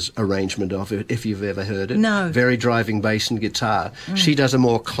Brothers arrangement of it, if you've ever heard it. No. Very driving bass and guitar. She does a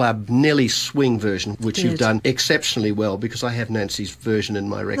more club, Nelly swing version, which you've done exceptionally well, because I have Nancy's version in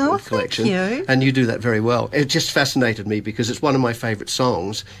my record collection. Thank you. And you do that very well. It just fascinated me because it's one of my favourite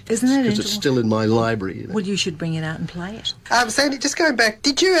songs. Isn't it? Because it's still in my library. Well, you should bring it out and play it. Sandy, just going back,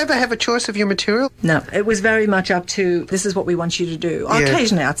 did you ever have a choice of your material? No, it was very much up to, this is what we want you to do. Yeah.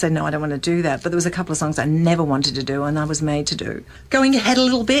 Occasionally I'd say, no, I don't want to do that. But there was a couple of songs I never wanted to do and I was made to do. Going ahead a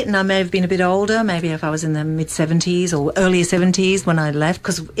little bit, and I may have been a bit older, maybe if I was in the mid-70s or earlier 70s when I left,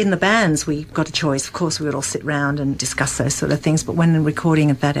 because in the bands we got a choice. Of course, we would all sit round and discuss those sort of things, but when recording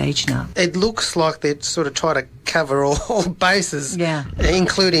at that age, no. It looks like they'd sort of try to cover all bases,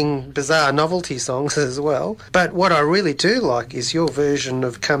 including bizarre novelty songs as well. But what I really do like is your version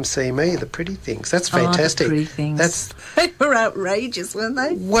of Come See Me, The Pretty Things. That's fantastic. The Pretty Things. They were outrageous, weren't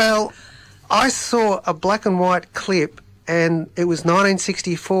they? Well, I saw a black and white clip, and it was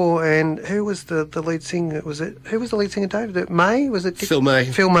 1964, and who was the lead singer? Who was the lead singer, David? May? Was it Phil May.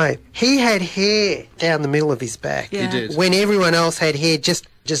 Phil May. He had hair down the middle of his back. Yeah. He did. When everyone else had hair just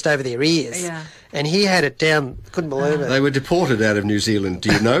over their ears. Yeah. And he had it down, couldn't believe it. They were deported out of New Zealand,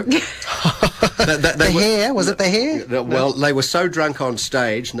 do you know? Was it the hair? Well, they were so drunk on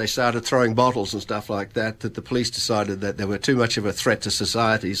stage and they started throwing bottles and stuff like that the police decided that they were too much of a threat to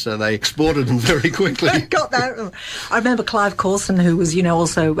society, so they exported them very quickly. Got that. I remember Clive Corson, who was,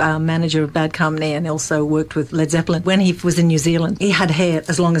 also manager of Bad Company and also worked with Led Zeppelin. When he was in New Zealand, he had hair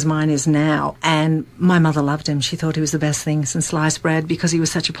as long as mine is now, and my mother loved him. She thought he was the best thing since sliced bread because he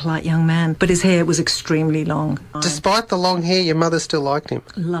was such a polite young man, but his hair was extremely long. Despite the long hair, your mother still liked him.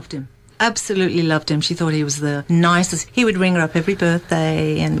 Loved him. absolutely loved him. She thought he was the nicest. He would ring her up every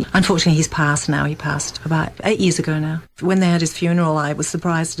birthday, and unfortunately he's passed now. He passed about 8 years ago now. When they had his funeral, I was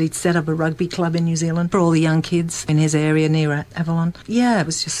surprised that he'd set up a rugby club in New Zealand for all the young kids in his area near Avalon. Yeah, it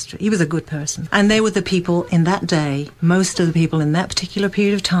was just, he was a good person. And they were the people in that day, most of the people in that particular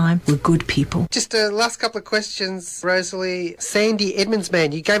period of time were good people. Just a last couple of questions, Rosalie. Sandy Edmonds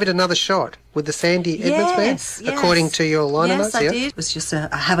Band, you gave it another shot with the Sandy Edmonds Band, according to your liner notes. Yes, I did. It was just a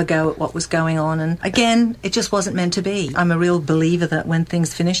have a go at what was going on. And again, it just wasn't meant to be. I'm a real believer that when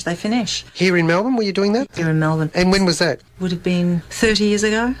things finish, they finish. Here in Melbourne, were you doing that? Here in Melbourne. And when was that? Would have been 30 years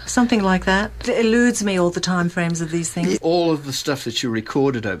ago, something like that. It eludes me all the time frames of these things. All of the stuff that you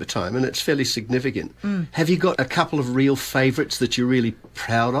recorded over time, and it's fairly significant. Have you got a couple of real favourites that you're really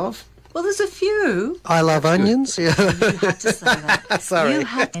proud of? Well, there's a few. I Love Onions. Yeah. You had to say that. Sorry. You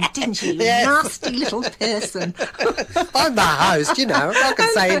had, didn't you? You Yes. nasty little person. I'm the host, I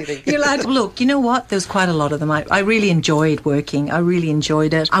can say anything. You're like, look, you know what? There was quite a lot of them. I really enjoyed working. I really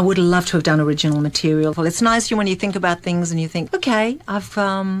enjoyed it. I would have loved to have done original material. Well, it's nice when you think about things and you think, okay, I've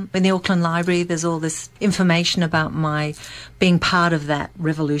in the Auckland Library, there's all this information about my being part of that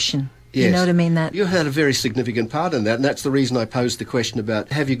revolution. Yes. You know what I mean? That you had a very significant part in that, and that's the reason I posed the question about,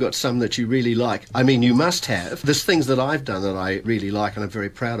 have you got some that you really like? I mean, you must have. There's things that I've done that I really like and I'm very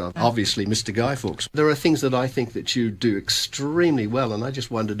proud of. Obviously, Mr. Guy Fawkes. There are things that I think that you do extremely well, and I just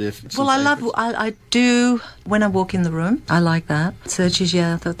wondered if... Well, I do, when I walk in the room, I like that. Searches,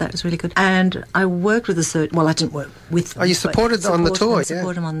 I thought that was really good. And I worked with the search, well, I didn't work with them. Oh, you supported on the tour,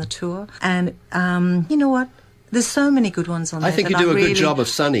 Support them on the tour. And you know what? There's so many good ones on there. I think you do a good job of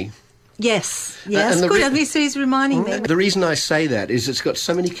Sunny. Yes, and good. At least he's reminding me. The reason I say that is it's got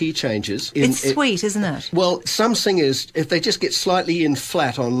so many key changes. It's sweet, isn't it? Well, some singers, if they just get slightly in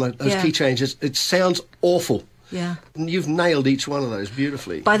flat on those key changes, it sounds awful. Yeah. And you've nailed each one of those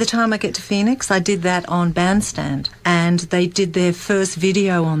beautifully. By the time I get to Phoenix, I did that on Bandstand, and they did their first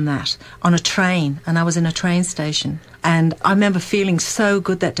video on that on a train, and I was in a train station. And I remember feeling so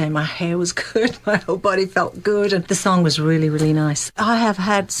good that day. My hair was good, my whole body felt good, and the song was really, really nice. I have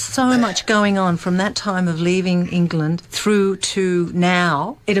had so much going on from that time of leaving England through to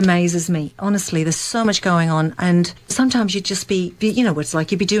now. It amazes me. Honestly, there's so much going on, and sometimes you'd just be it's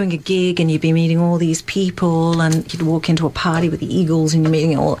like you'd be doing a gig and you'd be meeting all these people, and you'd walk into a party with the Eagles and you're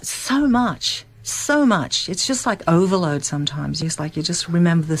meeting so much. It's just like overload sometimes. It's like you just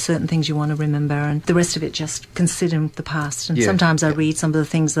remember the certain things you want to remember, and the rest of it just consider the past. And sometimes I read some of the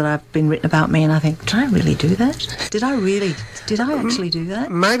things that have been written about me and I think, did I really do that? Did I actually do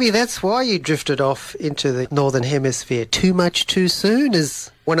that? Maybe that's why you drifted off into the Northern Hemisphere too much too soon,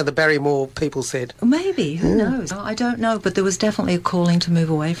 as one of the Barrymore people said. Maybe, who knows? I don't know, but there was definitely a calling to move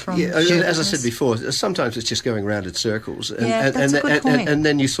away from. Yeah, as I said before, sometimes it's just going round in circles. That's a good point. And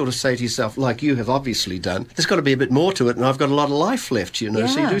then you sort of say to yourself, like you have obviously done, there's got to be a bit more to it, and I've got a lot of life left, so you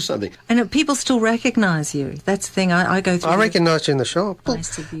do something. And people still recognise you. That's the thing I go through. I recognised you in the shop.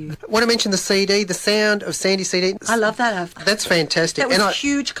 Nice of you. I want to mention the CD, The Sound of Sandy CD. I love that. That's fantastic. That was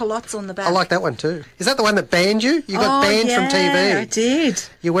huge culottes on the back. I like that one too. Is that the one that banned you? You got banned from TV. I did.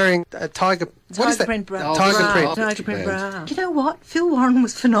 You're wearing a tiger... What is that? Print bra. Tiger print bra. You know what? Phil Warren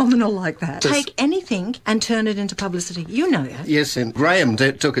was phenomenal like that. Take anything and turn it into publicity. You know that. Yes, and Graham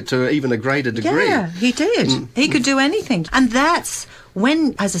took it to even a greater degree. Yeah, he did. He could do anything. And that's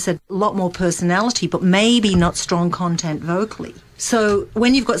when, as I said, a lot more personality, but maybe not strong content vocally. So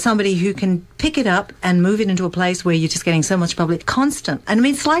when you've got somebody who can pick it up and move it into a place where you're just getting so much public, constant. And I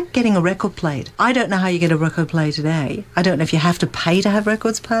mean, it's like getting a record played. I don't know how you get a record played today. I don't know if you have to pay to have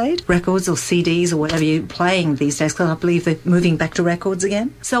records played, records or CDs or whatever you're playing these days, because I believe they're moving back to records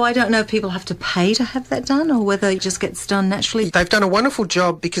again. So I don't know if people have to pay to have that done or whether it just gets done naturally. They've done a wonderful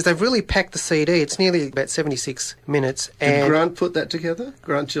job because they've really packed the CD. It's nearly about 76 minutes. Did Grant put that together?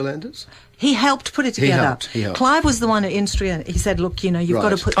 Grant Gillanders? He helped put it together. He helped. Clive was the one at Instria. He said, look, you've got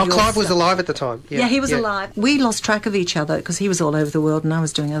to put Clive was alive at the time. Yeah, he was alive. We lost track of each other because he was all over the world and I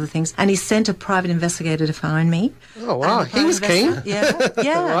was doing other things. And he sent a private investigator to find me. Oh, wow. He was keen. Yeah,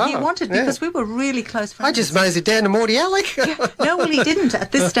 Wow. He wanted because we were really close friends. I just moseyed down to Morty Alley. No, well, he didn't.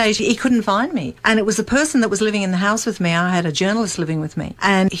 At this stage, he couldn't find me. And it was the person that was living in the house with me. I had a journalist living with me.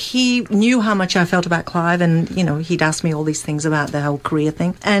 And he knew how much I felt about Clive and, he'd asked me all these things about the whole career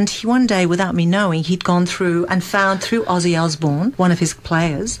thing. And one day, without me knowing, he'd gone through and found through Ozzy Osbourne, one of his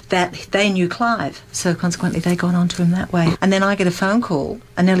players, that they knew Clive. So consequently, they got onto him that way. And then I get a phone call.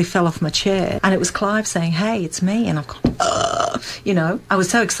 I nearly fell off my chair. And it was Clive saying, hey, it's me. And I've gone, I was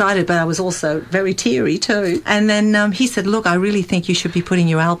so excited, but I was also very teary too. And then he said, look, I really think you should be putting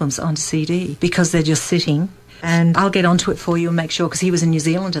your albums onto CD because they're just sitting. And I'll get onto it for you and make sure, because he was in New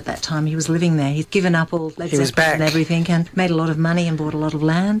Zealand at that time. He was living there. He'd given up all Led Zeppelin and everything and made a lot of money and bought a lot of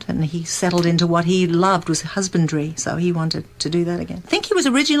land, and he settled into what he loved, was husbandry. So he wanted to do that again. I think he was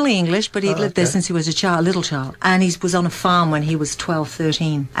originally English, but he'd lived there since he was a little child. And he was on a farm when he was 12,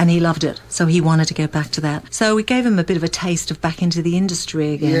 13, and he loved it. So he wanted to go back to that. So we gave him a bit of a taste of back into the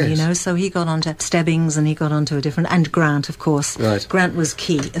industry again, you know. So he got onto Stebbings, and he got onto a different, and Grant, of course. Right. Grant was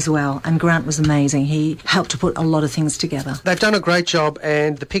key as well, and Grant was amazing. He helped to put a lot of things together. They've done a great job,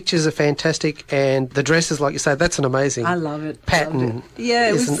 and the pictures are fantastic, and the dresses, like you say, that's an amazing I love it. pattern. Yeah,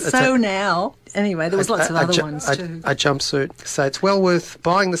 it was so now. Anyway, there was lots of other ones too. A jumpsuit. So it's well worth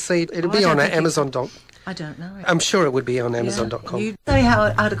buying the seed. It'll be on Amazon. I don't know. I'm sure it would be on Amazon.com. You say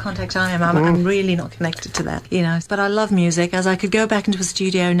how out of contact I am. I'm really not connected to that, you know. But I love music. As I could go back into a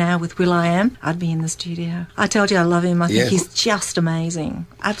studio now with will.i.am, I'd be in the studio. I told you I love him. I think he's just amazing.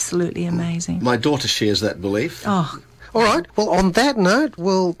 Absolutely amazing. My daughter shares that belief. Oh, all right. Well, on that note,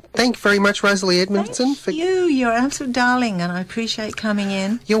 thank you very much, Rosalie Edmondson. Thank you. You're an absolute darling, and I appreciate coming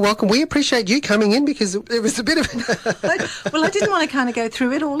in. You're welcome. We appreciate you coming in, because it was a bit of... Well, I didn't want to kind of go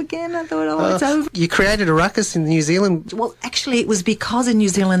through it all again. I thought, it's over. You created a ruckus in New Zealand. Well, actually, it was because in New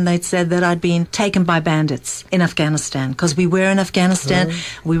Zealand they'd said that I'd been taken by bandits in Afghanistan, because we were in Afghanistan.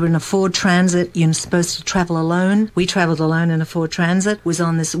 We were in a Ford Transit. You're supposed to travel alone. We travelled alone in a Ford Transit, was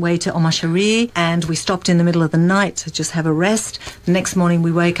on this way to Omashari, and we stopped in the middle of the night to just have a rest. The next morning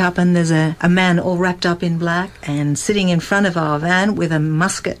we wake up and there's a man all wrapped up in black and sitting in front of our van with a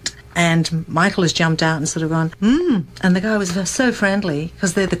musket. And Michael has jumped out and sort of gone, And the guy was so friendly,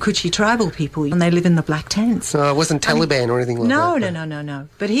 because they're the Kuchi tribal people and they live in the black tents. No, it wasn't Taliban or anything like that. No.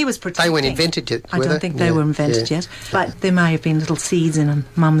 But he was protecting. They weren't invented yet, I don't think they were invented yet. But there may have been little seeds in a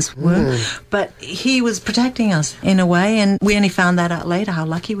mum's womb. But he was protecting us in a way, and we only found that out later, how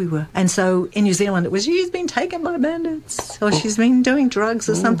lucky we were. And so in New Zealand it was, she's been taken by bandits, or she's been doing drugs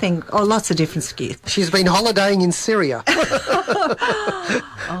or something, or lots of different skews. She's been holidaying in Syria.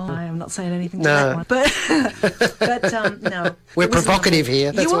 I am not saying anything to that one. But no. We're provocative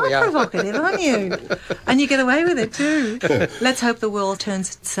here. That's what we are. You are provocative, aren't you? And you get away with it too. Let's hope the world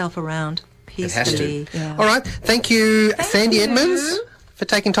turns itself around peacefully. Yeah. All right. Thank you, Sandy Edmonds, for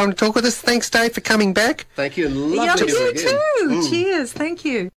taking time to talk with us. Thanks, Dave, for coming back. Thank you, and love to do it again. You too. Cheers. Thank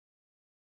you.